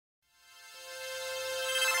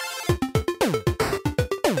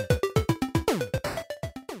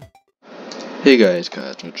Hey guys,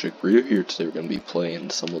 Cosmic Burrito here. Today we're going to be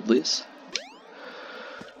playing some of this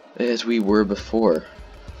as we were before.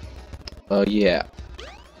 Yeah,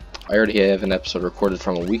 I already have an episode recorded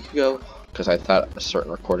from a week ago because I thought a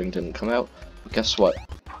certain recording didn't come out. But guess what?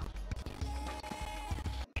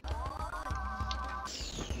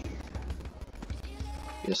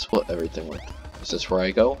 Guess what? Everything went. Is this where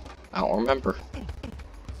I go? I don't remember.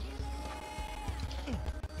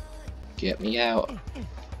 Get me out.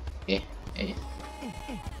 Eh.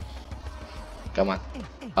 Come on.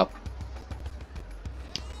 Up.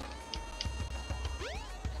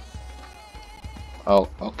 Oh,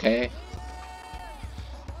 okay.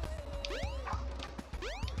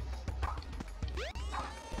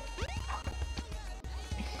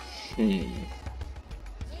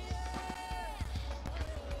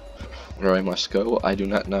 Where I must go, I do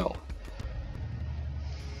not know.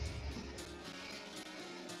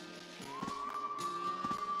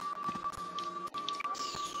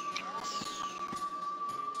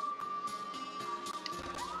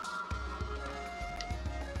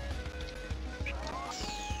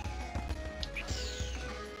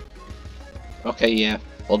 Okay, yeah,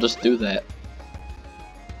 we'll just do that.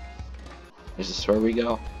 Is this where we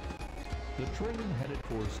go? The train headed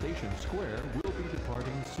for Station Square will be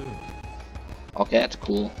departing soon. Okay, that's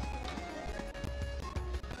cool.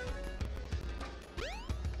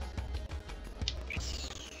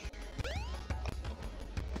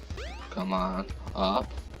 Come on,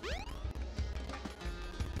 up.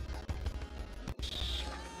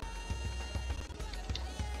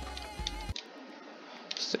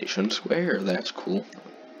 Station Square, that's cool.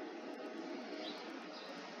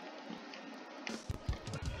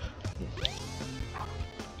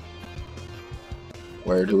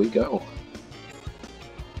 Where do we go?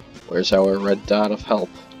 Where's our red dot of help?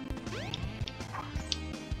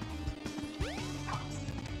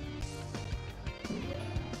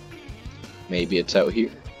 Maybe it's out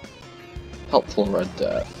here. Helpful red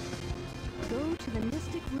dot. Go to the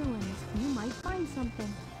Mystic Ruins. You might find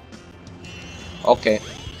something. Okay.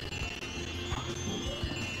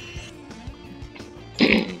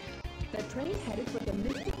 The train headed for the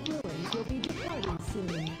Mystic Ruins will be departing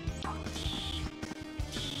soon.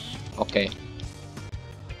 Okay.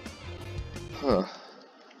 Huh.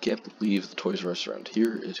 Can't believe the Toys R Us around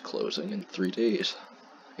here is closing in 3 days.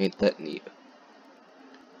 Ain't that neat?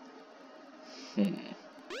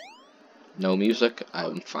 No music?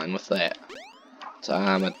 I'm fine with that. So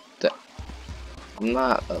I'm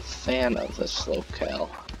not a fan of this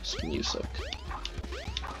locale's music.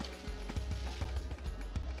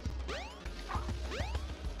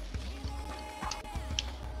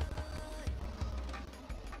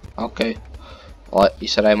 Okay. Well, you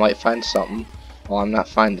said I might find something. Well, I'm not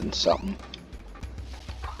finding something.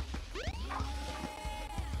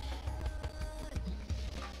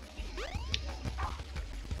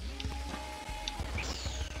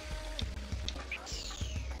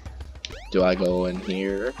 Do I go in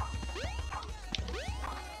here?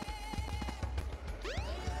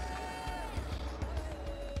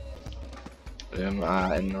 Am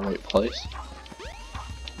I in the right place?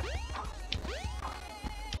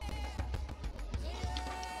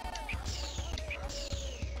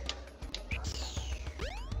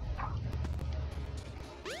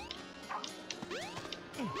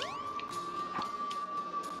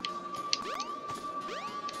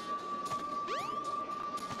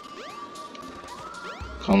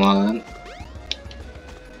 Come on.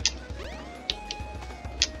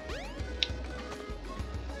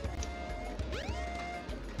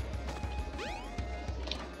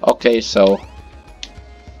 Okay, so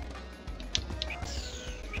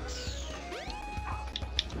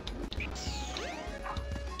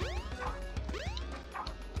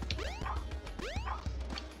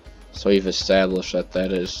we've established that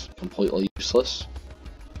that is completely useless.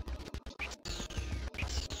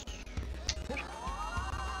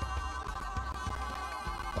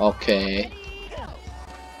 Okay.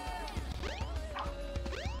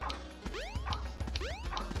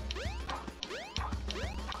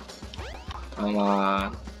 Come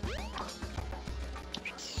on.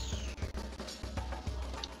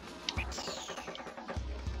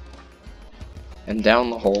 And down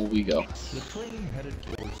the hole we go. The train headed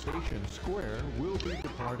for Station Square will be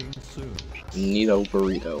departing soon. Neato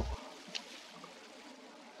Burrito.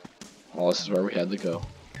 Well, this is where we had to go.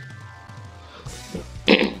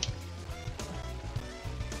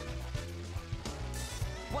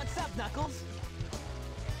 What's up, Knuckles?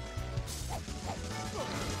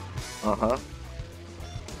 Uh-huh.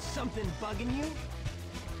 Something bugging you?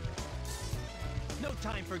 No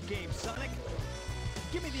time for games, Sonic.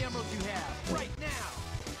 Give me the emeralds you have, right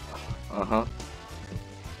now! Uh-huh.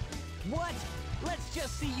 What? Let's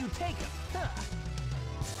just see you take him. Huh.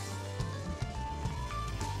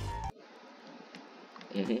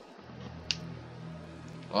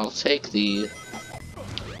 I'll take the...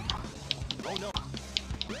 Oh no.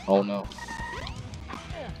 Oh no.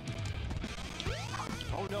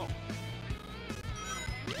 Oh no.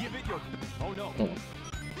 Give it your... Oh no.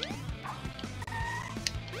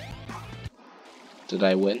 Did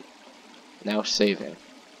I win? Now saving.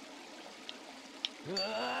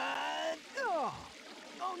 Oh.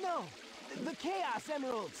 Oh no. The Chaos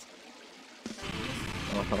Emeralds.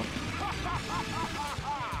 Uh-huh.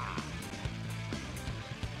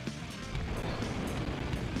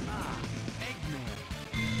 Eggman.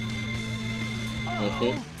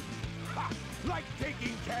 Like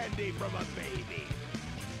taking candy from a baby.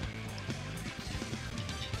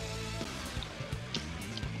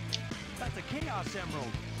 That's a Chaos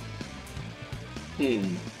Emerald.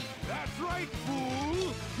 That's right,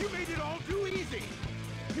 fool! You made it all too easy!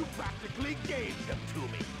 You practically gave them to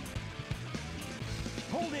me!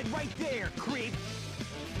 Hold it right there, creep!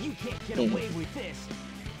 You can't get away with this!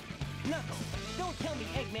 Knuckles, don't tell me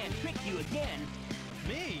Eggman tricked you again!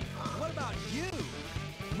 Me? What about you?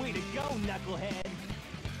 Way to go, Knucklehead!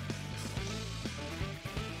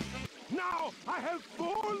 Now I have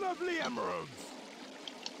 4 lovely emeralds!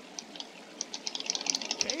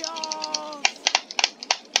 Chaos!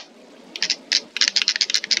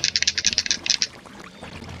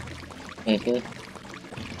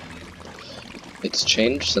 It's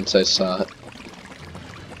changed since I saw it.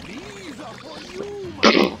 These are for you,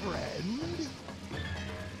 my friend!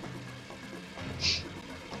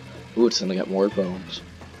 Ooh, it's gonna get more bones.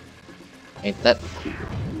 Ain't that cool?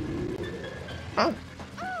 Ah.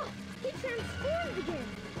 Oh, he transformed again.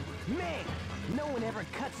 Man, no one ever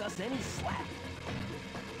cuts us any slack.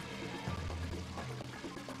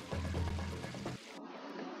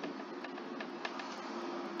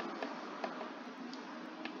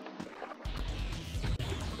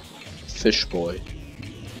 Fish boy.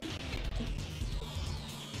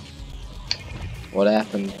 What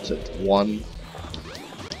happened to 1,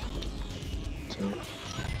 2?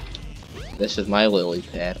 This is my lily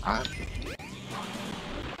pad.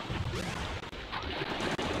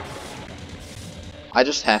 I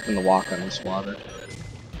just happened to walk on this water.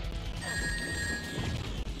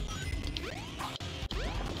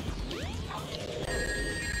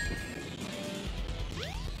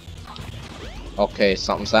 Okay,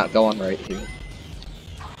 something's not going right here.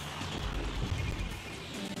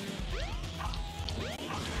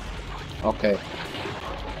 Okay.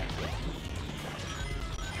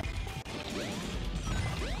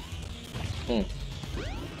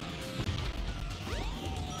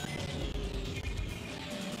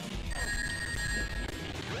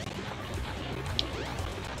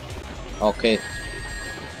 Okay.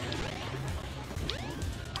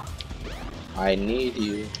 I need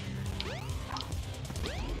you.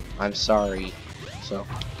 I'm sorry. So.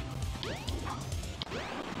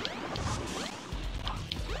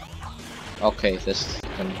 Okay, this is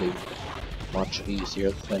gonna be much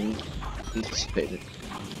easier than anticipated.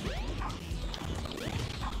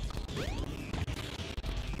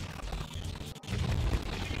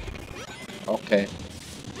 Okay.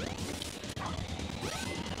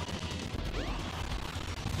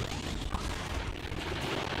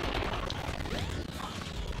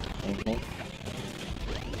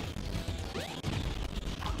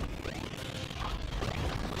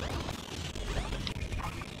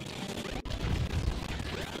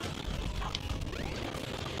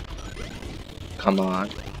 Come on,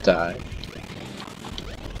 die.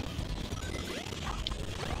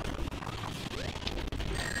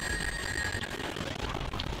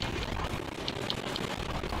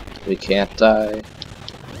 We can't die.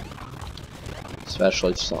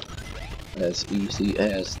 Especially something as easy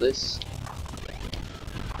as this.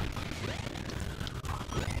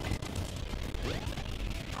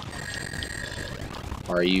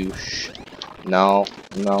 Are you No,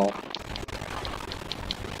 no.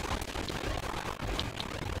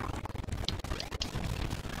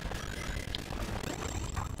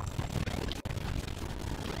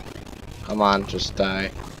 Come on, just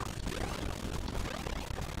die.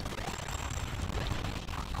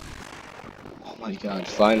 Oh my god,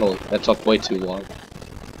 finally. That took way too long.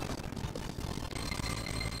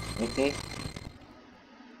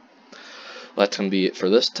 That's gonna be it for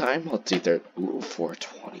this time. Let's either... Ooh,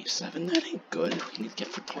 427. That ain't good. We need to get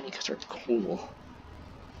 420 because they're cool.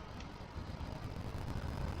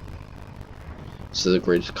 This is the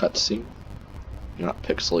greatest cutscene. Not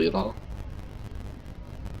pixely at all.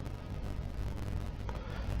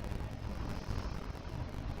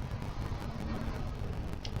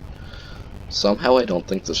 Somehow I don't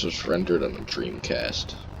think this was rendered on a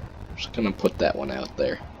Dreamcast. I'm just gonna put that one out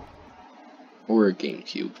there. Or a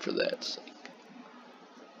GameCube for that sake.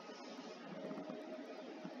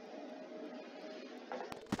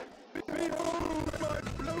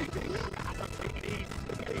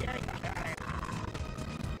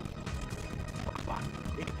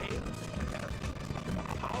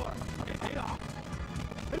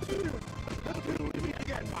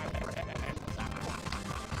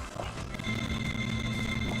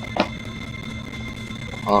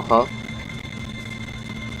 Uh-huh.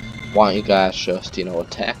 Why don't you guys just, you know,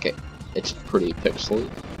 attack it? It's pretty pixely.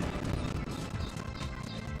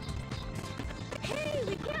 Hey,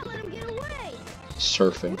 we can't let him get away.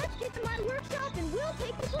 Surfing. Let's get to my workshop and we'll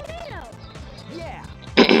take the tornado. Yeah.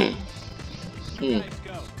 Hmm. Guys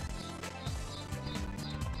go.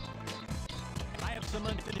 I have some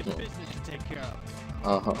unfinished business to take care of.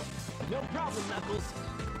 Uh-huh. No problem, Knuckles.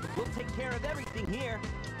 We'll take care of everything here.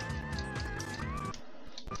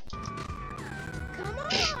 Come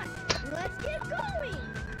on, let's get going.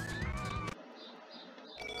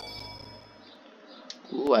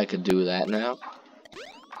 Ooh, I could do that now.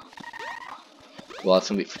 Well, that's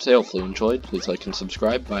gonna be it for today. Hopefully you enjoyed. Please like and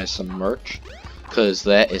subscribe, buy some merch, because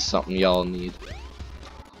that is something y'all need.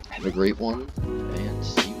 Have a great one, and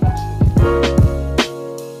see you next week.